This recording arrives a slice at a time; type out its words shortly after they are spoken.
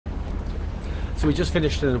So we just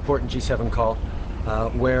finished an important G7 call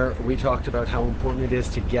where we talked about how important it is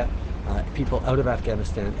to get people out of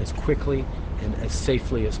Afghanistan as quickly and as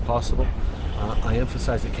safely as possible. I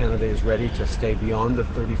emphasize that Canada is ready to stay beyond the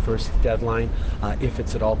 31st deadline if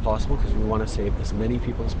it's at all possible, because we want to save as many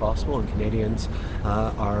people as possible, and Canadians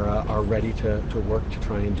are ready to work to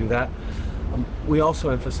try and do that. We also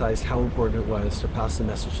emphasized how important it was to pass the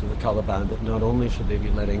message to the Taliban that not only should they be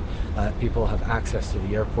letting people have access to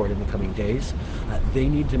the airport in the coming days, they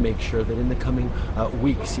need to make sure that in the coming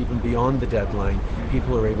weeks, even beyond the deadline,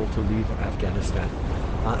 people are able to leave Afghanistan.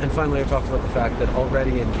 And finally, I talked about the fact that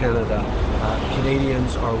already in Canada,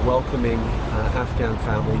 Canadians are welcoming Afghan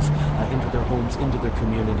families into their homes, into their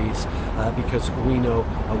communities, because we know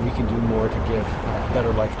we can do more to give a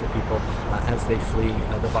better life to people as they flee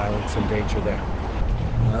the violence and danger there.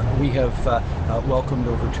 We have welcomed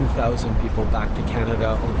over 2,000 people back to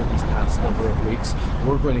Canada over these past number of weeks.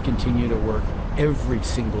 We're going to continue to work every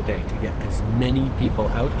single day to get as many people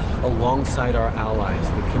out alongside our allies.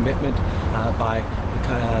 The commitment by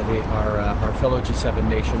our fellow G7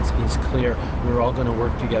 nations is clear. We're all going to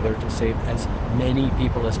work together to save as many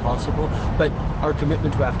people as possible, but our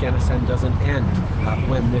commitment to Afghanistan doesn't end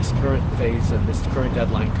when this current phase and this current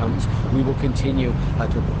deadline comes. We will continue to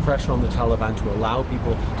put pressure on the Taliban to allow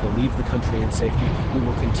people to leave the country in safety. We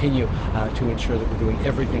will continue to ensure that we're doing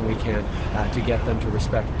everything we can to get them to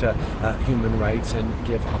respect human rights and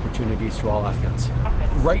give opportunities to all Afghans.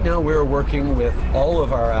 Right now we're working with all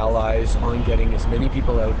of our allies on getting as many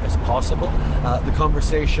people out as possible. The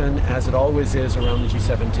conversation, as it always is around the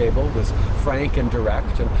G7 table, was frank and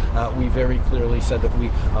direct, and we very clearly said that we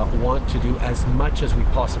want to do as much as we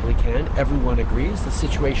possibly can. Everyone agrees the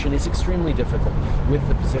situation is extremely difficult with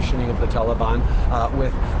the positioning of the Taliban,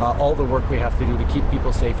 with all the work we have to do to keep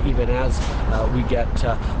people safe, even as we get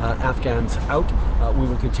Afghans out. We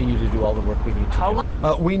will continue to do all the work we need to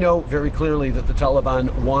do. We know very clearly that the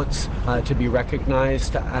Taliban wants to be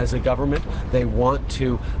recognized as a government. They want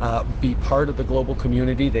to be part of the global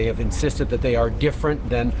community. They have insisted that they are different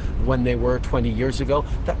than when they were 20 years ago.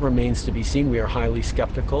 That remains to be seen. We are highly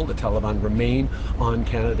skeptical. The Taliban remain on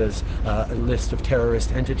Canada's list of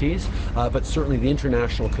terrorist entities, but certainly the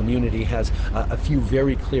international community has a few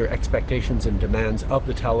very clear expectations and demands of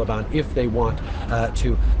the Taliban if they want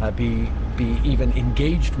to be even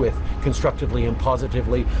engaged with constructively and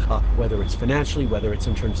positively, whether it's financially, whether it's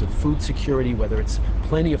in terms of food security, whether it's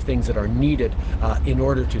plenty of things that are needed in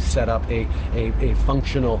order to set up a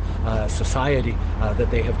functional society that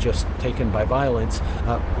they have just taken by violence.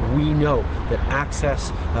 We know that access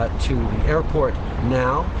to the airport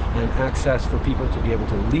now and access for people to be able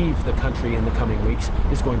to leave the country in the coming weeks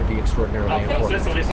is going to be extraordinarily important.